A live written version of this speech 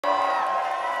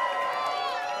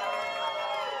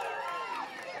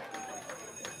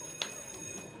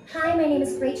name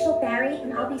is Rachel Barry,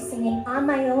 and I'll be singing On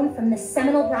My Own from the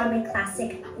seminal Broadway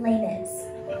classic, Les Mis.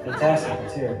 Fantastic,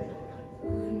 let's hear it.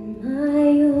 On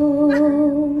my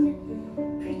own,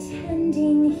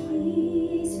 pretending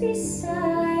he's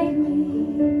beside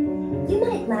me. You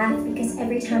might laugh because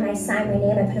every time I sign my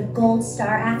name, I put a gold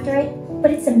star after it,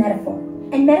 but it's a metaphor,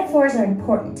 and metaphors are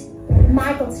important.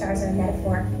 My gold stars are a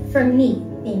metaphor for me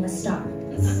being a star.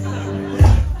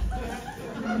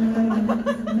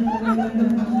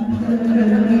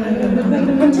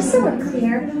 And just so we're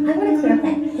clear, I want to clear up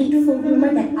that hateful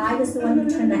rumor that I was the one who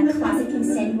turned that closet king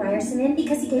Sandy Ryerson in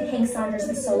because he gave Hank Saunders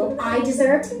the solo I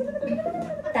deserved.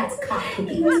 That's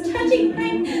cock-cookie. He was touching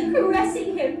Hank,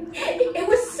 caressing him. It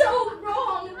was so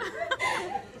wrong.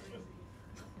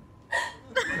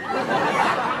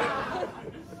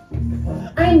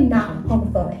 I'm not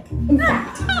homophobic. In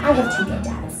fact, I have two gay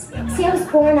dads. See, I was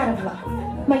born out of love.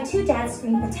 My two dads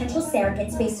screened potential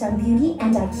surrogates based on beauty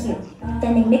and IQ.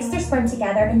 Then they mixed their sperm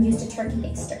together and used a turkey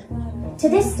baster. To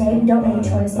this day, we don't know which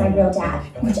one is my real dad,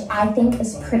 which I think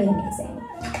is pretty amazing.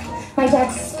 My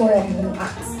dad spoiled me in the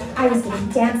arts. I was getting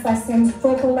dance lessons,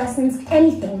 vocal lessons,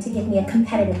 anything to give me a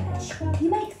competitive edge. You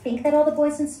might think that all the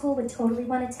boys in school would totally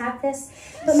want to tap this,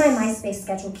 but my MySpace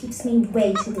schedule keeps me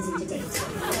way too busy to date.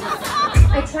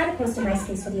 I try to post a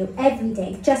MySpace video every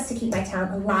day just to keep my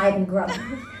talent alive and growing.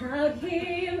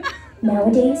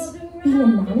 Nowadays, being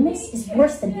anonymous is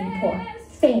worse than being poor.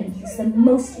 Fame is the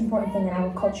most important thing in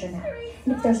our culture now.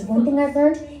 And if there's one thing I've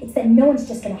learned, it's that no one's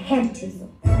just going to hand it to you.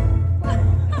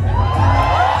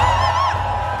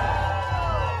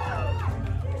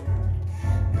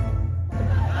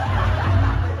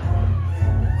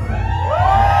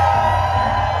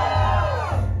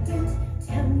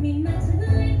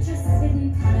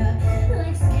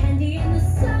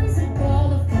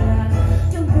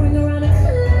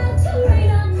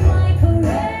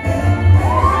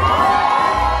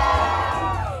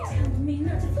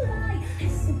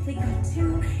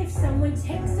 If someone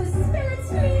takes a spill,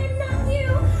 it's me and not you.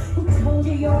 Who told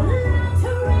you you're allowed to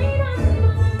rain on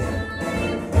my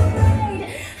parade?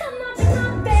 I'm not just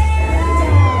not bad.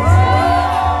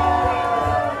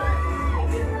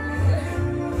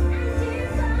 And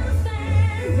if I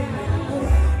find out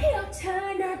your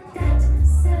turn at that,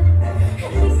 sir,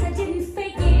 at least I didn't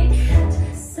fake it,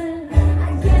 sir. I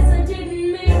guess I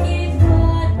didn't make it,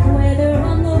 but whether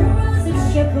on the rose of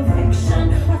sheer perfection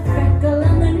or freckle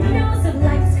on the nose of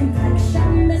life's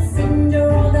complexion, the cinder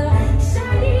or the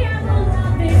shiny apple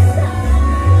of its eye.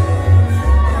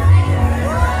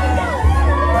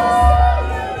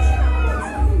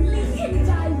 Only can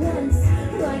die once,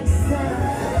 right, sir?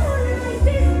 Life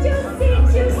is juicy,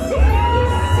 juicy. You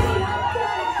see, I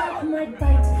gotta have my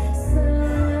bite, sir.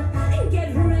 Get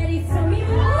ready for me,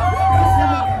 cause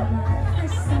I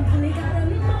simply gotta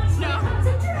march my heart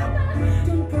to drama.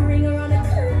 Don't bring her on a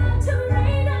cloud to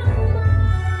rain on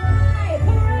my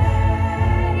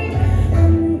parade.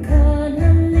 I'm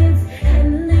gonna live and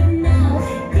live now.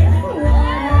 Get what I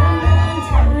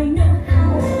want, I know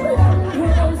how. One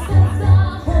rose of the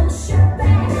whole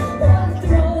shebang. One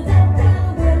throw that bell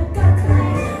will go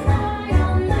clang. Eye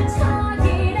on the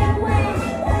target and win.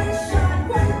 One shot,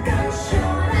 one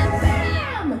gunshot, and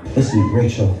bam! Listen,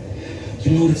 Rachel, you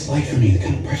know what it's like for me, the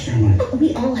kind of pressure I'm under.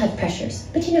 We all have pressures,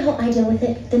 but you know how I deal with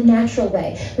it? The natural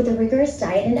way, with a rigorous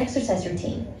diet and exercise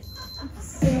routine.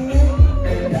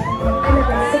 I'm up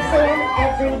at 6 a.m.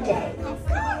 every day.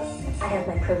 I have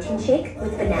my protein shake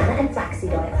with banana and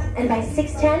flaxseed oil, and by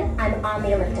 6:10, I'm on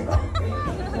the elliptical.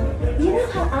 You know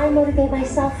how I motivate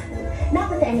myself? Not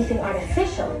with anything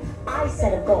artificial. I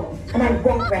set a goal, and I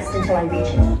won't rest until I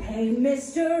reach it. Hey,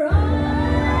 Mr.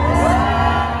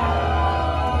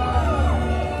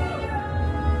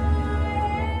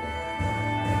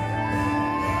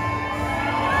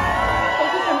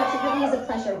 Thank you so much. It really is a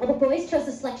pleasure. Well, the boys chose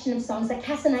a selection of songs that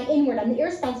cast an eye inward on the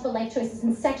irresponsible life choices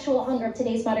and sexual hunger of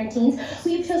today's modern teens.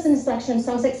 We have chosen a selection of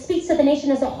songs that speaks to the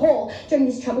nation as a whole during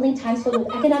these troubling times filled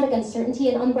with economic uncertainty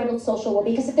and unbridled social war.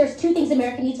 Because if there's two things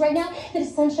America needs right now, that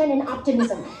is sunshine and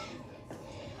optimism.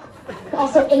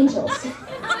 Also, angels.